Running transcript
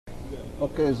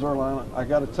Okay, Zurlon, I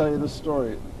got to tell you this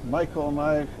story. Michael and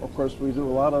I, of course, we do a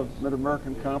lot of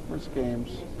Mid-American Conference games.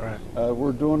 Right.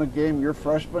 We're doing a game your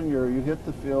freshman year. You hit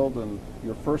the field, and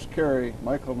your first carry,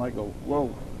 Michael and I go, whoa,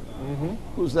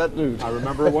 who's that dude? I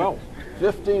remember it well.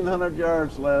 1,500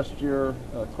 yards last year.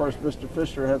 Of course, Mr.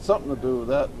 Fisher had something to do with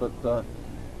that, but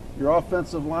your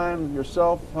offensive line,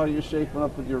 yourself, how are you shaping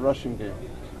up with your rushing game?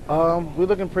 We're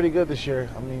looking pretty good this year.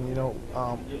 I mean,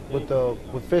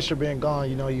 with Fisher being gone,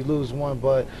 you lose one,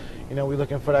 but we're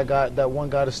looking for that one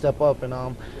guy to step up, and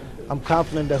I'm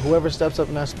confident that whoever steps up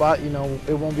in that spot,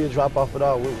 it won't be a drop off at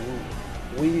all.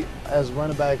 We as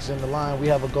running backs in the line, we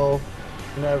have a goal,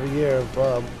 every year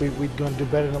of we're going to do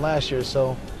better than last year.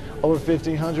 So over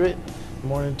 1,500,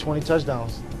 more than 20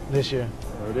 touchdowns this year.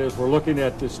 There it is. We're looking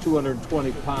at this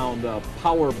 220-pound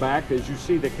power back, as you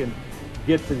see, that can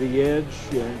get to the edge.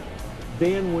 And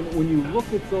Dan, when you look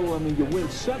at though, I mean, you win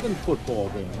 7 football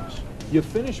games. You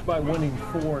finish by winning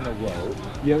 4 in a row.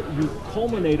 You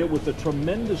culminate it with a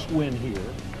tremendous win here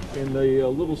in the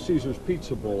Little Caesars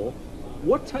Pizza Bowl.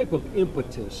 What type of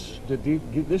impetus did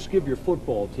this give your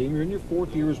football team? You're in your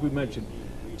 4th year, as we mentioned,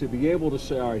 to be able to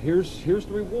say, all right, here's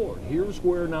the reward. Here's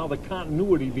where now the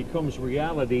continuity becomes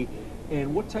reality.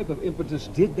 And what type of impetus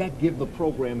did that give the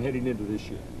program heading into this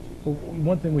year? Well,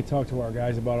 one thing we talk to our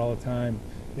guys about all the time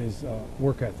is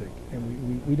work ethic,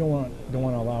 and we don't want to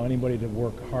allow anybody to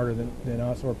work harder than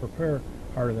us or prepare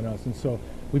harder than us. And so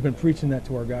we've been preaching that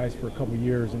to our guys for a couple of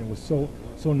years, and it was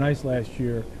so nice last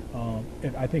year.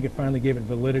 I think it finally gave it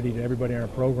validity to everybody in our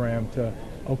program to,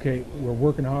 okay, we're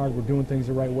working hard, we're doing things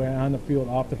the right way on the field,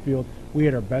 off the field. We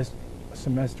had our best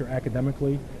semester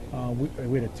academically.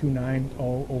 We had a 2.9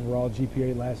 overall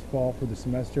GPA last fall for the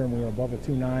semester, and we were above a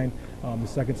 2.9 the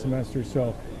second semester.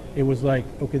 So it was like,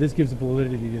 okay, this gives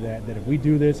validity to that if we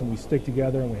do this and we stick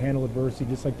together and we handle adversity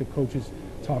just like the coaches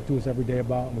talk to us every day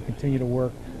about, and we continue to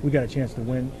work, we got a chance to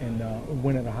win and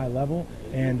win at a high level.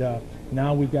 And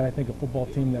now we've got, I think, a football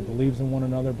team that believes in one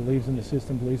another, believes in the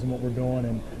system, believes in what we're doing,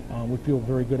 and we feel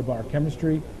very good about our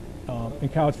chemistry. In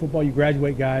college football, you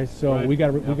graduate, guys, so right.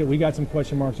 we got some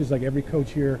question marks, just like every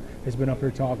coach here has been up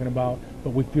here talking about, but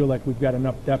we feel like we've got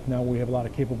enough depth now. We have a lot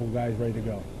of capable guys ready to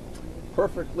go.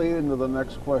 Perfectly into the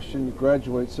next question. You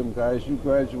graduate some guys. You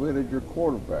graduated your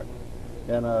quarterback,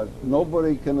 and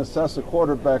nobody can assess a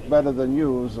quarterback better than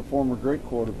you as a former great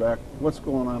quarterback. What's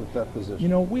going on at that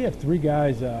position? We have 3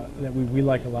 guys that we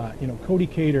like a lot. Cody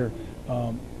Cater,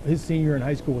 his senior year in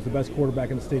high school was the best quarterback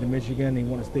in the state of Michigan. He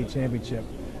won a state championship.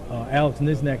 Alex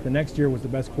Nisnek, the next year, was the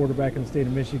best quarterback in the state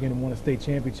of Michigan and won a state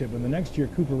championship. And the next year,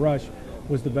 Cooper Rush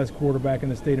was the best quarterback in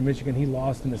the state of Michigan. He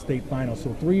lost in the state final.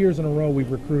 So 3 years in a row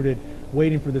we've recruited,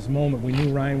 waiting for this moment. We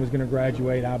knew Ryan was going to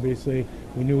graduate, obviously.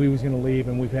 We knew he was going to leave.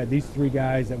 And we've had these 3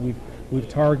 guys that we've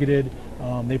targeted.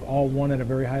 They've all won at a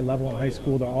very high level in high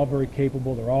school. They're all very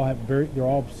capable. They're all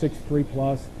 6'3"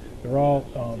 plus. They're all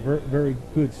very, very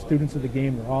good students of the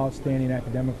game. They're all outstanding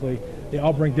academically. They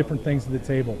all bring different things to the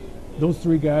table. Those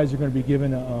 3 guys are going to be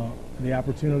given the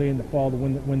opportunity in the fall to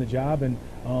win the job, and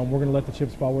we're going to let the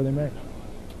chips fall where they may.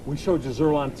 We showed you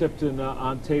Zurlon Tipton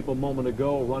on tape a moment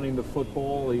ago, running the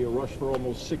football. He rushed for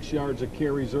almost 6 yards a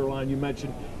carry. Zurlon, you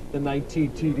mentioned the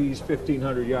 19 TDs,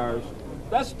 1,500 yards.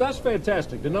 That's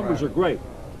fantastic. The numbers are great.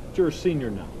 But you're a senior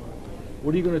now.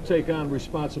 What are you going to take on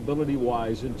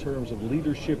responsibility-wise in terms of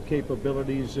leadership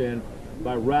capabilities and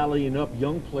by rallying up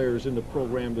young players in the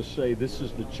program to say this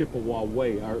is the Chippewa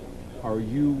way? Are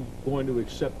you going to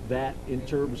accept that in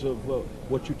terms of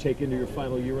what you take into your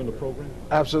final year in the program?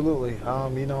 Absolutely.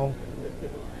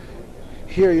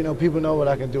 Here, people know what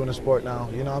I can do in the sport now.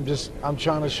 I'm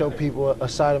trying to show people a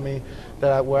side of me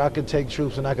where I could take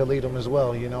troops and I could lead them as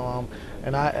well.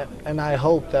 And I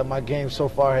hope that my game so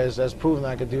far has proven that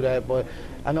I could do that. But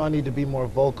I know I need to be more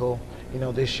vocal,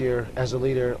 this year as a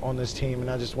leader on this team.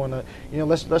 And I just want to,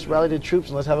 let's rally the troops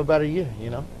and let's have a better year.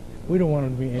 We don't want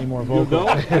him to be any more vocal.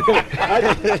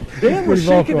 Dan was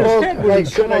shaking his head when he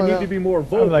said I need to be more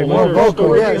vocal. Like more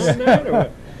vocal, yes.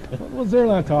 Well,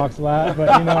 Zurlon talks a lot, but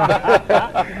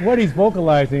what he's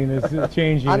vocalizing is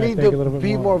changing. I need to a little bit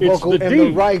be more vocal in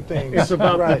the right things. It's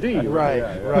about right, the D.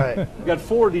 Right. We got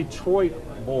 4 Detroit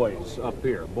boys up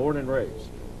here, born and raised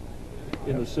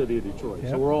in the city of Detroit.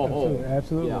 Yep, so we're all home.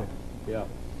 Absolutely. Yeah.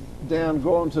 Dan,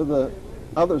 going to the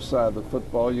other side of the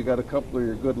football, you got a couple of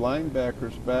your good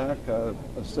linebackers back, a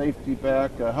safety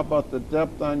back. How about the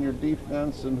depth on your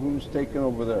defense and who's taking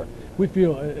over there? We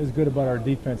feel as good about our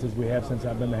defense as we have since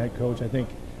I've been the head coach. I think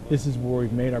this is where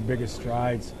we've made our biggest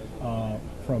strides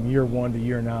from year 1 to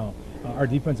year now. Our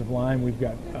defensive line, we've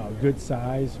got good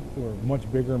size. We're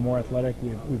much bigger and more athletic.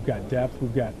 We've got depth.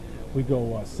 We've got We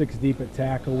go 6 deep at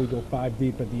tackle. We go 5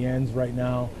 deep at the ends right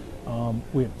now.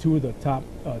 We have 2 of the top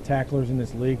tacklers in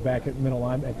this league back at middle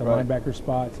line at the linebacker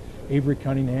spots. Avery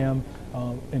Cunningham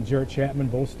and Jarrett Chapman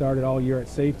both started all year at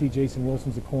safety. Jason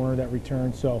Wilson's the corner that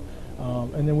returned. So,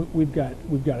 and then we've got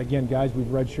again guys we've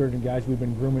redshirted and guys we've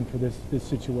been grooming for this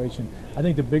situation. I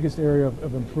think the biggest area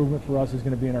of improvement for us is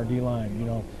going to be in our D line. You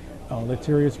know,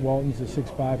 Latarius Walton's a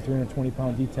 6'5",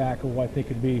 320-pound D tackle who I think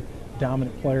could be a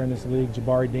dominant player in this league.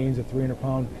 Jabari Dane's a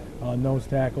 300-pound nose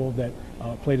tackle that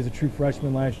played as a true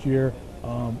freshman last year.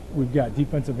 We've got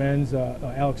defensive ends.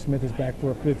 Alex Smith is back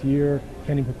for a 5th year.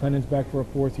 Kenny McClennan's back for a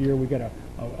 4th year. We got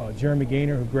a Jeremy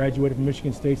Gaynor who graduated from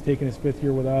Michigan State's taking his 5th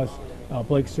year with us.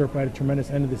 Blake Serpa had a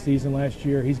tremendous end of the season last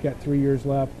year. He's got 3 years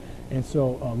left. And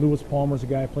so Lewis Palmer's a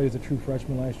guy who played as a true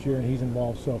freshman last year, and he's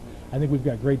involved. So I think we've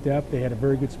got great depth. They had a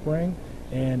very good spring,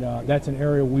 and that's an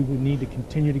area we would need to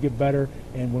continue to get better.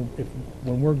 And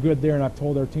when we're good there, and I've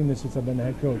told our team this since I've been the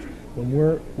head coach, when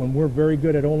we're very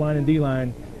good at O-line and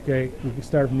D-line, okay, we can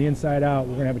start from the inside out.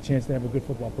 We're going to have a chance to have a good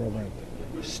football program.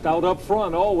 Stout up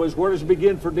front always. Where does it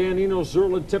begin for Dan Enos,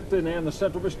 Zurlon, Tipton, and the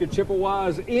Central Michigan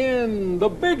Chippewas in the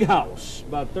Big House,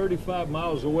 about 35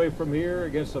 miles away from here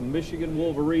against the Michigan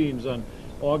Wolverines on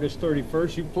August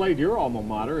 31st. You played your alma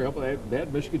mater. They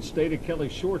had Michigan State and Kelly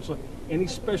Short. So any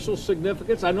special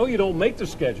significance? I know you don't make the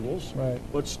schedules, right,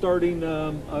 but starting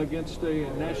against a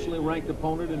nationally ranked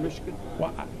opponent in Michigan?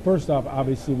 Well, first off,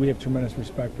 obviously we have tremendous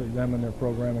respect for them and their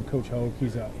program, and Coach Hogue,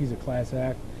 he's a class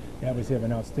act. They obviously have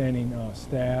an outstanding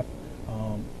staff,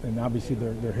 and obviously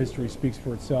their history speaks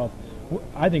for itself.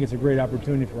 I think it's a great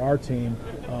opportunity for our team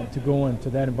to go into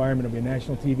that environment. It'll be a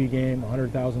national TV game,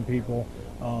 100,000 people,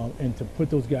 and to put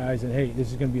those guys in, hey,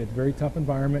 this is going to be a very tough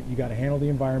environment. You got to handle the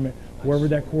environment. Wherever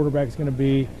that quarterback is going to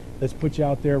be, let's put you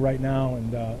out there right now,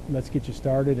 and let's get you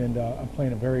started. And I'm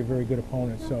playing a very, very good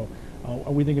opponent. So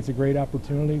we think it's a great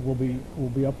opportunity. We'll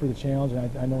be up for the challenge,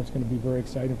 and I know it's going to be very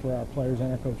exciting for our players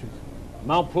and our coaches.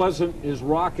 Mount Pleasant is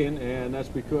rocking, and that's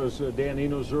because Dan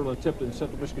Enos, Zurlon, Tipton,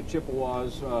 Central Michigan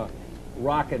Chippewas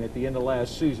rocking at the end of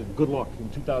last season. Good luck in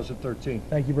 2013.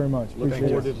 Thank you very much. Look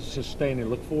forward to sustaining.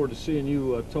 Look forward to seeing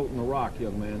you toting the rock,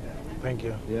 young man. Thank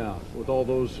you. Yeah, with all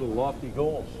those lofty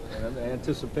goals, and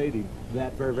anticipating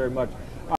that very, very much.